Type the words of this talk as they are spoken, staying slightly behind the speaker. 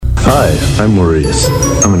Hi, I'm Maurice.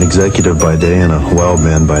 I'm an executive by day and a wild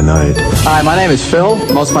man by night. Hi, my name is Phil.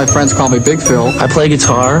 Most of my friends call me Big Phil. I play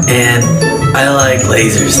guitar. And I like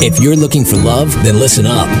lasers. If you're looking for love, then listen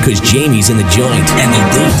up, because Jamie's in the joint, and the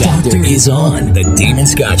Date Doctor is on The Damon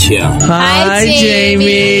Scott Show. Hi,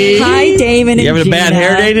 Jamie. Hi, Damon and You having Gina. a bad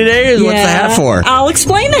hair day today? Or what's the hat for? I'll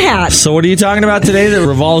explain the hat. So what are you talking about today that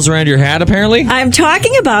revolves around your hat, apparently? I'm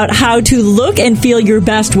talking about how to look and feel your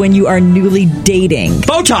best when you are newly dating.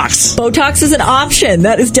 Botox! Botox is an option.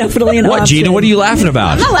 That is definitely an option. What, Gina? What are you laughing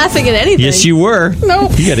about? I'm not laughing at anything. Yes, you were.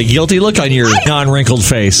 Nope. You got a guilty look on your non-wrinkled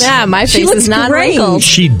face. Yeah, my face is non-wrinkled.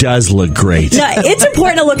 She does look great. Now, it's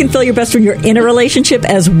important to look and feel your best when you're in a relationship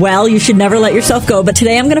as well. You should never let yourself go. But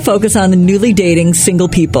today I'm going to focus on the newly dating single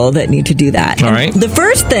people that need to do that. All right. The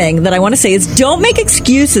first thing that I want to say is don't make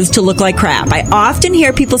excuses to look like crap. I often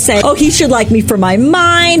hear people say, oh, he should like me for my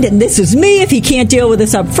mind, and this is me. If he can't deal with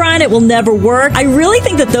this up front, it will never work. I really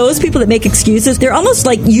think that those people that make excuses, they're almost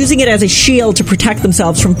like using it as a shield to protect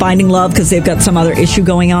themselves from finding love because they've got some other issue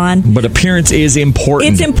going on. But appearance is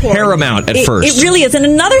important. It's important. Paramount at first. It really is. And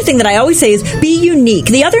another thing that I always say is be unique.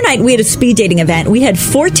 The other night we had a speed dating event. We had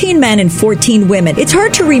 14 men and 14 women. It's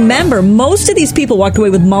hard to remember. Most of these people walked away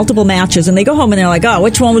with multiple matches, and they go home and they're like, oh,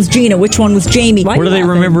 which one was Gina? Which one was Jaimy? What do they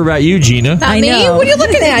remember about you, Gina? Not me? know. What are you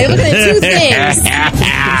looking at? You're looking at two things.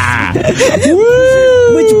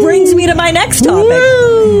 Which brings me to my next topic.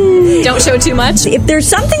 Don't show too much. If there's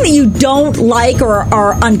something that you don't like or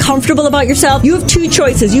are uncomfortable about yourself, you have two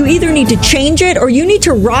choices. You either need to change it or you need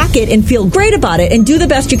to rock it and feel great about it and do the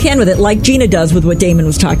best you can with it, like Gina does with what Damon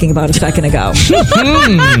was talking about a second ago.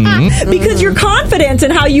 Because your confidence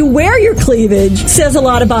and how you wear your cleavage says a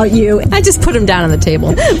lot about you. I just put him down on the table.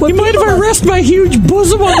 You mind if I rest my huge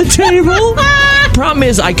bosom on the table? Problem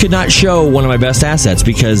is, I could not show one of my best assets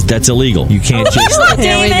because that's illegal. You can't just...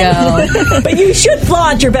 There we go. But you should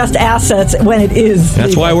flaunt your best assets when it is That's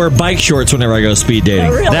legal. why I wear bike shorts whenever I go speed dating.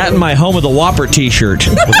 Oh, really? That and my Home of the Whopper t-shirt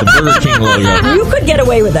with the Burger King logo. You could get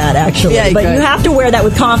away with that, actually. Yeah, you but could. you have to wear that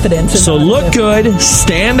with confidence. So look good,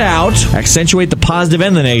 stand out, accentuate the positive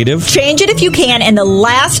and the negative. Change it if you can. And the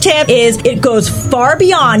last tip is it goes far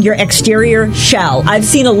beyond your exterior shell. I've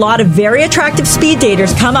seen a lot of very attractive speed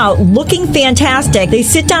daters come out looking fantastic. They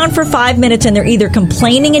sit down for 5 minutes and they're either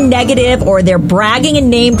complaining and negative or they're bragging and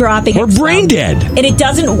name dropping. Or brain dead. And it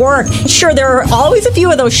doesn't work. Sure, there are always a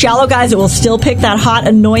few of those shallow guys that will still pick that hot,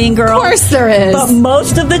 annoying girl. Of course there is. But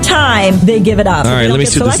most of the time, they give it up. All right, They let don't me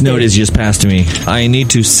get see what this selected. note is just passed to me. I need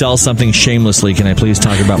to sell something shamelessly. Can I please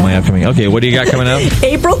talk about my upcoming... Okay, what do you got coming up?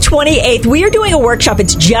 April 28th, we are doing a workshop.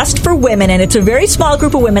 It's just for women, and it's a very small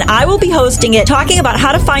group of women. I will be hosting it, talking about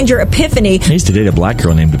how to find your epiphany. I used to date a black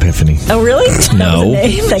girl named Epiphany. Oh, really? That was a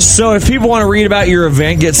name? Like, So if people want to read about your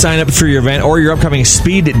event, get signed up for your event or your upcoming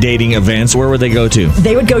speed dating events, where would they go to?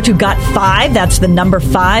 they would go to Got5, that's the number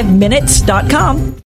 5minutes.com.